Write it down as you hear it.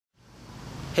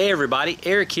Hey everybody,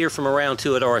 Eric here from Around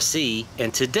 2 at RC,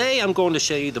 and today I'm going to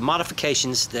show you the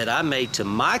modifications that I made to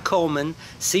my Coleman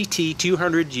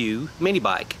CT200U mini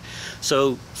bike.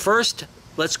 So first,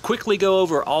 let's quickly go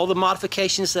over all the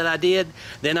modifications that I did,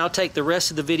 then I'll take the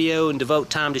rest of the video and devote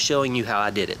time to showing you how I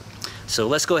did it. So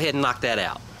let's go ahead and knock that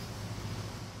out.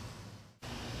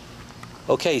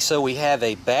 Okay, so we have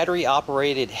a battery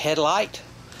operated headlight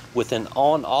with an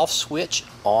on-off switch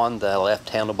on the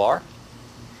left handlebar.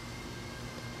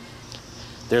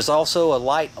 There's also a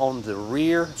light on the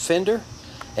rear fender,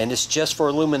 and it's just for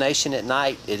illumination at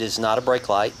night. It is not a brake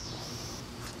light.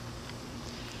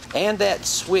 And that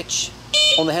switch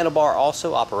on the handlebar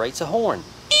also operates a horn.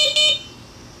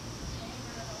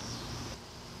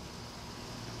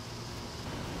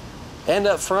 And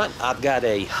up front, I've got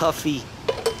a Huffy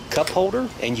cup holder,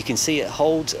 and you can see it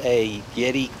holds a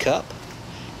Yeti cup,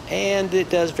 and it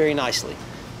does very nicely.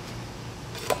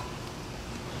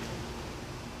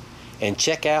 And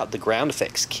check out the ground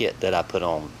effects kit that I put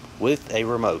on with a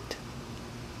remote.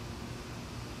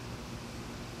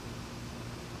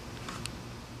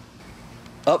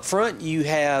 Up front you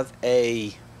have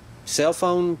a cell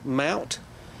phone mount,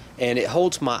 and it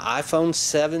holds my iPhone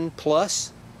 7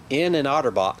 Plus in an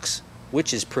OtterBox,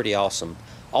 which is pretty awesome.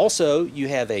 Also, you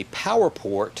have a power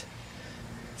port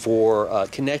for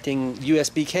connecting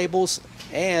USB cables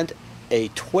and a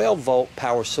 12-volt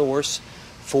power source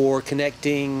for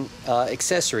connecting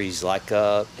accessories like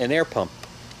an air pump,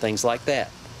 things like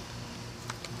that.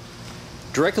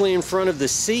 Directly in front of the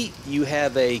seat you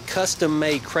have a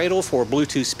custom-made cradle for a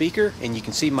Bluetooth speaker, and you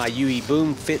can see my UE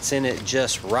boom fits in it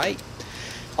just right.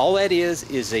 All that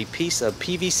is a piece of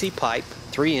PVC pipe,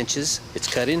 3 inches.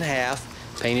 It's cut in half,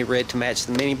 painted red to match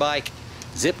the mini bike,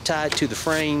 zip tied to the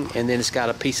frame, and then it's got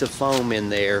a piece of foam in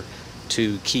there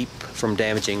to keep from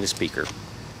damaging the speaker.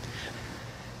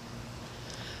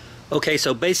 Okay,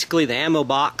 so basically the ammo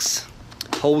box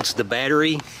holds the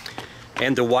battery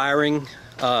and the wiring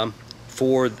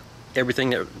for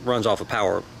everything that runs off of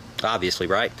power, obviously,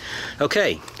 right?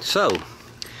 Okay, so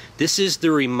this is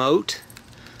the remote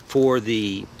for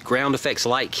the ground effects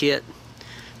light kit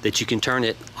that you can turn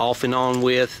it off and on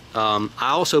with. I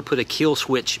also put a kill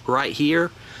switch right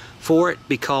here for it,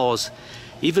 because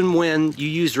even when you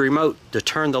use the remote to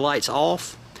turn the lights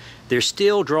off, they're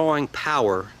still drawing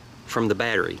power from the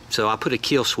battery. So I put a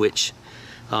kill switch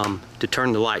to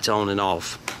turn the lights on and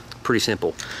off. Pretty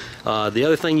simple. The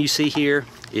other thing you see here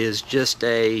is just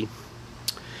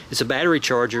it's a battery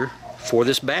charger for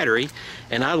this battery,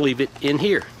 and I leave it in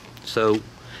here. So,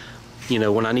 you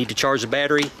know, when I need to charge the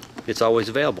battery, it's always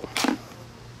available.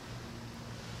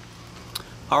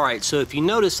 Alright, so if you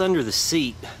notice under the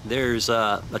seat, there's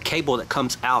a cable that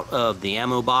comes out of the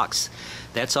ammo box.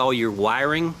 That's all your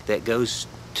wiring that goes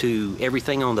to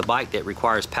everything on the bike that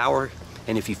requires power,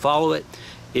 and if you follow it,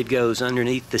 it goes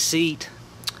underneath the seat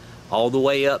all the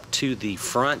way up to the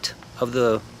front of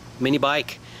the mini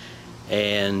bike,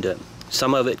 and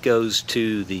some of it goes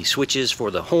to the switches for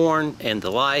the horn and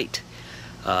the light.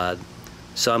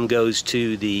 Some goes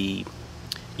to the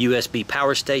USB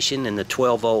power station and the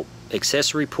 12-volt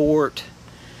accessory port,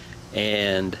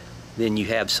 and then you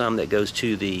have some that goes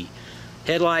to the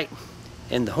headlight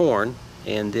and the horn,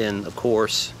 and then of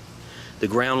course the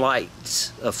ground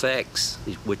lights effects,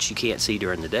 which you can't see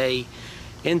during the day,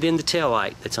 and then the tail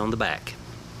light that's on the back.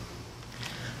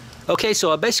 Okay,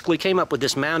 so I basically came up with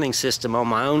this mounting system on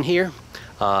my own here,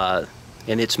 and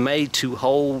it's made to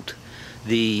hold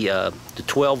the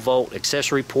 12-volt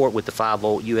accessory port with the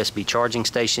 5-volt USB charging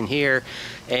station here,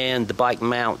 and the bike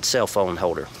mount cell phone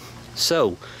holder.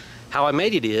 So how I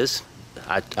made it is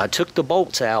I took the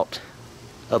bolts out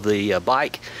of the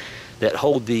bike that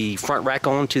hold the front rack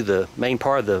on to the main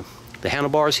part of the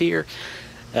handlebars here.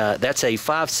 That's a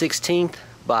 5/16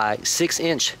 by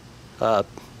 6-inch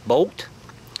bolt.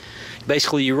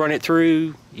 Basically you run it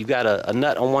through, you've got a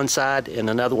nut on one side and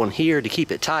another one here to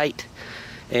keep it tight,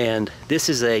 and this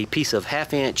is a piece of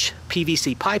 1/2-inch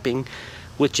PVC piping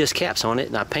with just caps on it,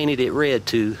 and I painted it red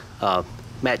to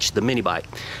match the mini bike.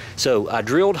 So I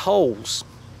drilled holes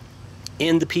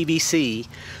in the PVC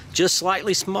just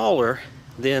slightly smaller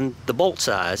than the bolt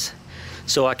size,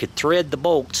 so I could thread the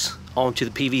bolts onto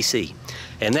the PVC,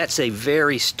 and that's a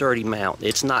very sturdy mount.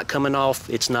 It's not coming off,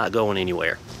 it's not going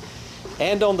anywhere.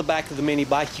 And on the back of the mini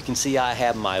bike you can see I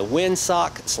have my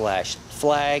windsock /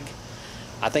 flag.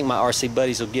 I think my RC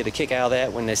buddies will get a kick out of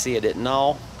that when they see it at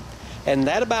NAW. And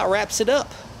that about wraps it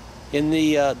up. In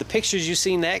the pictures you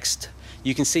see next,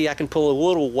 you can see I can pull a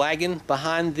little wagon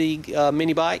behind the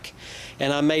mini bike,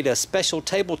 and I made a special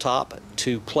tabletop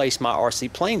to place my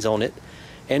RC planes on it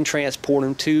and transport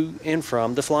them to and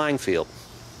from the flying field.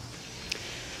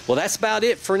 Well, that's about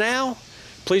it for now.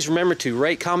 Please remember to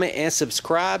rate, comment, and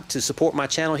subscribe to support my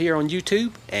channel here on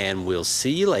YouTube, and we'll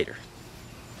see you later.